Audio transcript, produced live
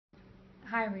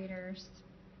Hi, readers.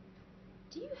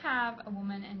 Do you have a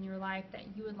woman in your life that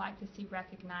you would like to see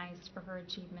recognized for her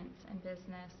achievements in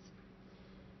business?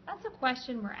 That's a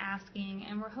question we're asking,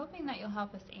 and we're hoping that you'll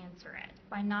help us answer it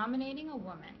by nominating a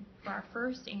woman for our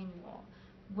first annual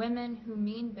Women Who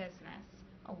Mean Business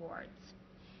Awards.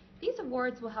 These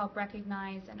awards will help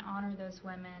recognize and honor those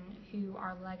women who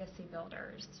are legacy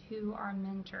builders, who are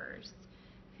mentors,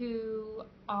 who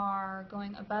are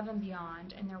going above and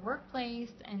beyond in their workplace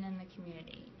and in the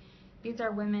community. These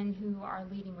are women who are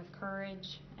leading with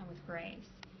courage and with grace.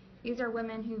 These are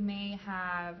women who may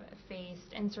have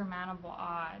faced insurmountable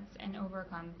odds and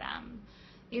overcome them.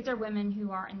 These are women who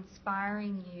are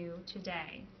inspiring you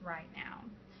today, right now.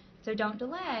 So don't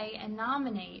delay and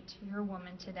nominate your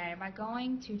woman today by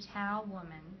going to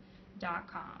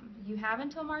talwoman.com. You have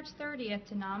until March 30th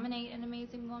to nominate an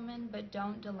amazing woman, but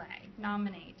don't delay.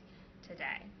 Nominate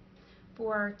today.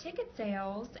 For ticket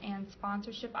sales and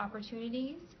sponsorship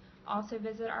opportunities, also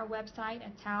visit our website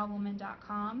at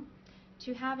talwoman.com.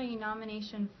 To have a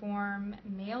nomination form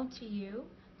mailed to you,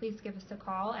 please give us a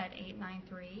call at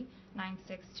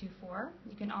 893-9624.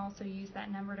 You can also use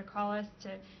that number to call us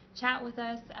to chat with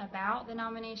us about the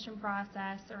nomination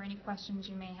process or any questions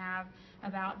you may have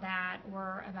about that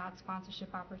or about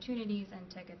sponsorship opportunities and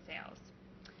ticket sales.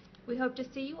 We hope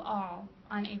to see you all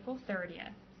on April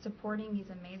 30th supporting these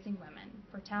amazing women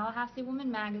for Tallahassee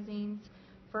Woman Magazine's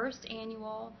first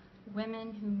annual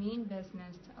Women Who Mean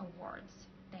Business Awards.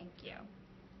 Thank you.